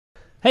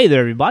Hey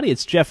there everybody,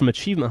 it's Jeff from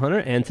Achievement Hunter,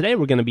 and today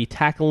we're going to be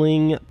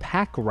tackling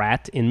Pack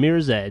Rat in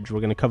Mirror's Edge. We're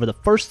going to cover the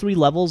first 3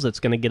 levels. That's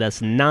going to get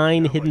us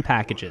 9 hidden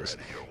packages.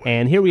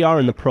 And here we are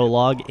in the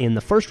prologue. In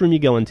the first room you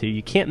go into,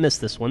 you can't miss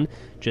this one.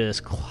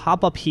 Just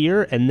hop up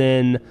here, and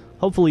then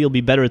hopefully you'll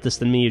be better at this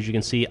than me. As you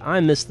can see, I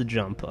missed the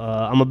jump.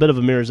 I'm a bit of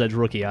a Mirror's Edge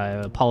rookie. I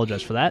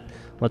apologize for that.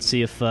 Let's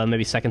see if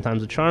maybe second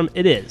time's a charm.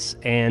 It is.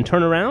 And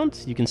turn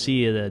around. You can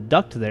see the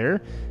duct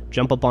there.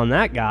 Jump up on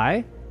that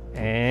guy.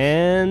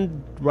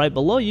 And right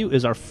below you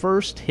is our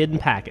first hidden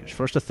package,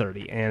 first of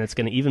 30, and it's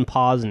going to even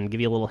pause and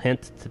give you a little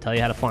hint to tell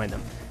you how to find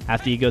them.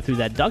 After you go through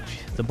that duct,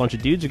 a bunch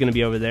of dudes are going to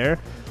be over there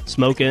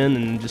smoking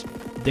and just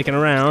dicking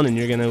around, and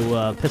you're going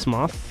to piss them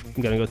off.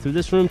 You're going to go through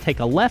this room,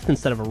 take a left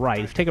instead of a right.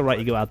 If you take a right,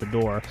 you go out the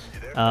door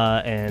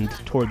and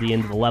toward the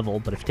end of the level,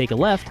 but if you take a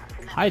left,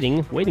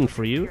 hiding, waiting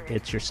for you,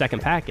 it's your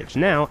second package.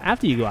 Now,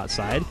 after you go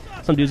outside,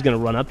 some dude's going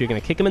to run up, you're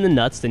going to kick him in the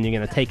nuts, then you're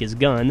going to take his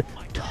gun,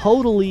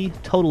 totally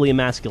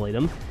emasculate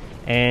him,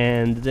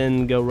 and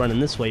then go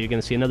running this way. You're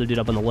going to see another dude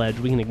up on the ledge.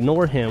 We can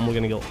ignore him. We're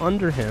going to go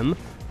under him,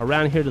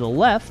 around here to the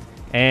left,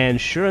 and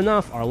sure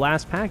enough, our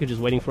last package is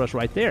waiting for us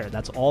right there.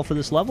 That's all for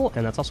this level,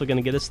 and that's also going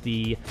to get us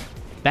the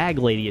Bag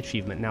Lady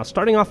achievement. Now,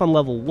 starting off on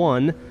level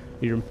 1,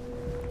 you're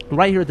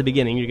right here at the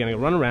beginning. You're going to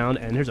run around,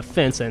 and here's a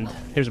fence, and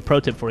here's a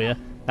pro tip for you.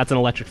 That's an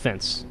electric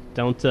fence.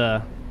 Don't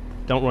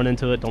run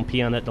into it. Don't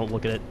pee on it. Don't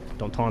look at it.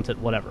 Don't taunt it.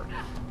 Whatever.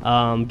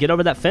 Get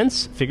over that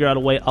fence, figure out a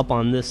way up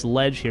on this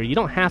ledge here. You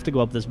don't have to go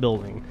up this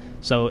building,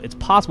 so it's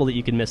possible that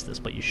you can miss this,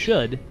 but you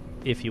should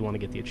if you want to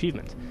get the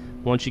achievement.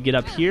 Once you get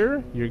up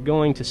here, you're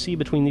going to see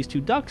between these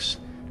 2 ducks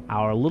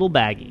our little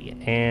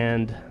baggie,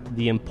 and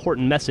the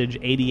important message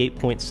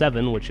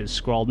 88.7, which is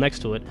scrawled next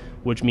to it,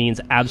 which means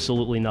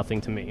absolutely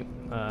nothing to me.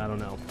 I don't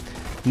know.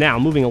 Now,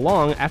 moving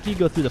along, after you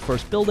go through the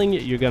first building,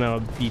 you're going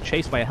to be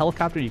chased by a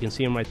helicopter. You can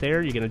see him right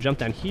there. You're going to jump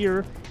down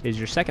here is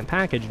your second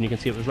package, and you can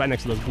see it was right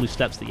next to those blue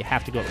steps that you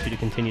have to go up to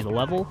continue the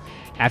level.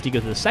 After you go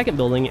to the second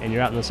building, and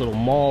you're out in this little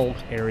mall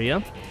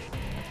area,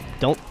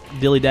 don't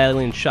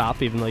dilly-dally and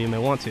shop, even though you may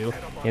want to.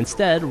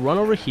 Instead, run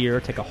over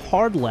here, take a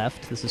hard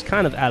left. This is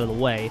kind of out of the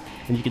way,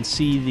 and you can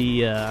see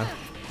the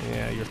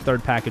your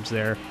third package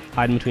there,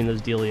 hiding between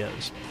those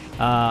dealios.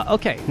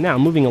 Okay, now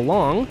moving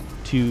along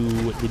to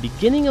the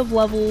beginning of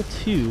level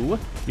 2,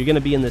 you're going to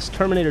be in this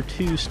Terminator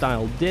 2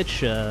 style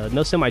ditch.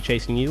 No semi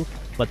chasing you,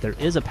 but there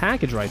is a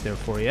package right there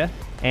for you.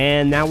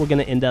 And now we're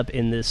going to end up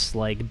in this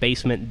like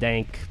basement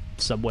dank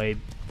subway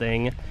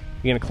thing.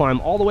 You're going to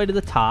climb all the way to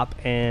the top,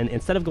 and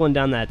instead of going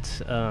down that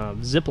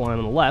zip line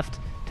on the left,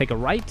 take a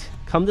right,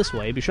 come this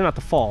way. Be sure not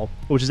to fall,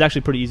 which is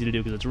actually pretty easy to do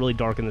because it's really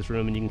dark in this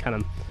room and you can kind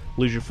of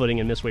lose your footing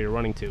and miss where you're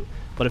running to.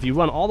 But if you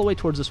run all the way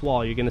towards this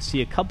wall, you're going to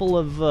see a couple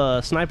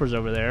of snipers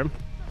over there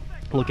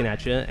looking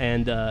at you,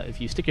 and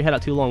if you stick your head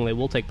out too long, they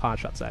will take pot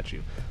shots at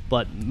you.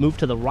 But move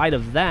to the right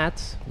of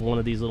that, one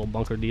of these little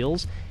bunker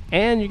deals,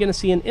 and you're going to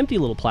see an empty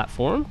little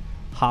platform.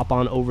 Hop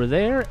on over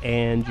there,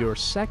 and your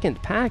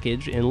second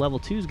package in level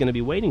 2 is going to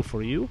be waiting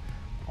for you.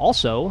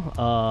 Also,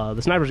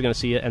 the snipers are going to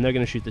see it, and they're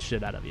going to shoot the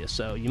shit out of you,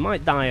 so you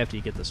might die after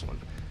you get this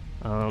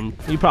one.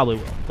 You probably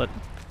will, but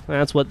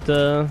that's what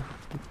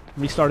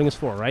restarting is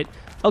for, right?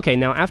 Okay,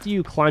 now after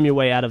you climb your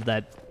way out of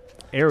that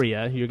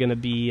area, you're going to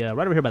be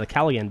right over here by the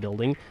Caligan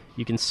building.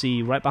 You can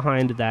see right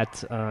behind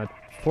that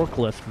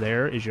forklift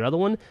there is your other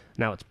one.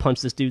 Now it's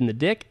punch this dude in the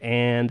dick,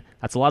 and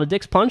that's a lot of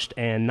dicks punched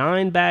and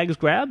 9 bags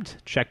grabbed.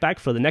 Check back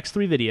for the next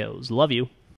 3 videos. Love you.